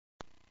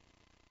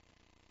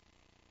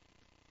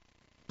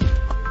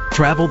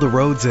Travel the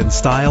roads in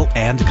style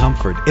and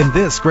comfort in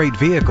this great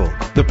vehicle.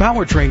 The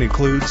powertrain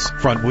includes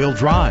front-wheel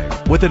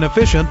drive with an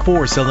efficient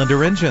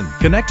 4-cylinder engine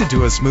connected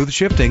to a smooth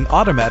shifting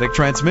automatic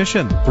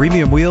transmission.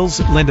 Premium wheels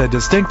lend a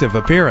distinctive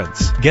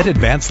appearance. Get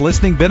advanced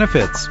listening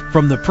benefits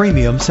from the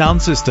premium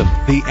sound system.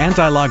 The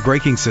anti-lock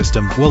braking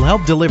system will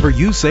help deliver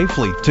you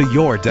safely to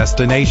your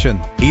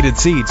destination. Heated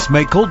seats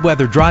make cold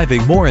weather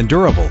driving more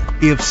endurable.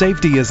 If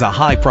safety is a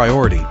high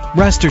priority,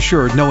 rest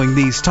assured knowing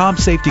these top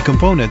safety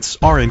components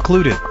are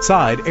included.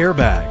 Side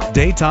airbag,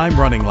 daytime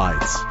running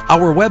lights.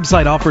 Our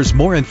website offers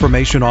more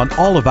information on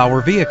all of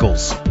our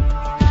vehicles.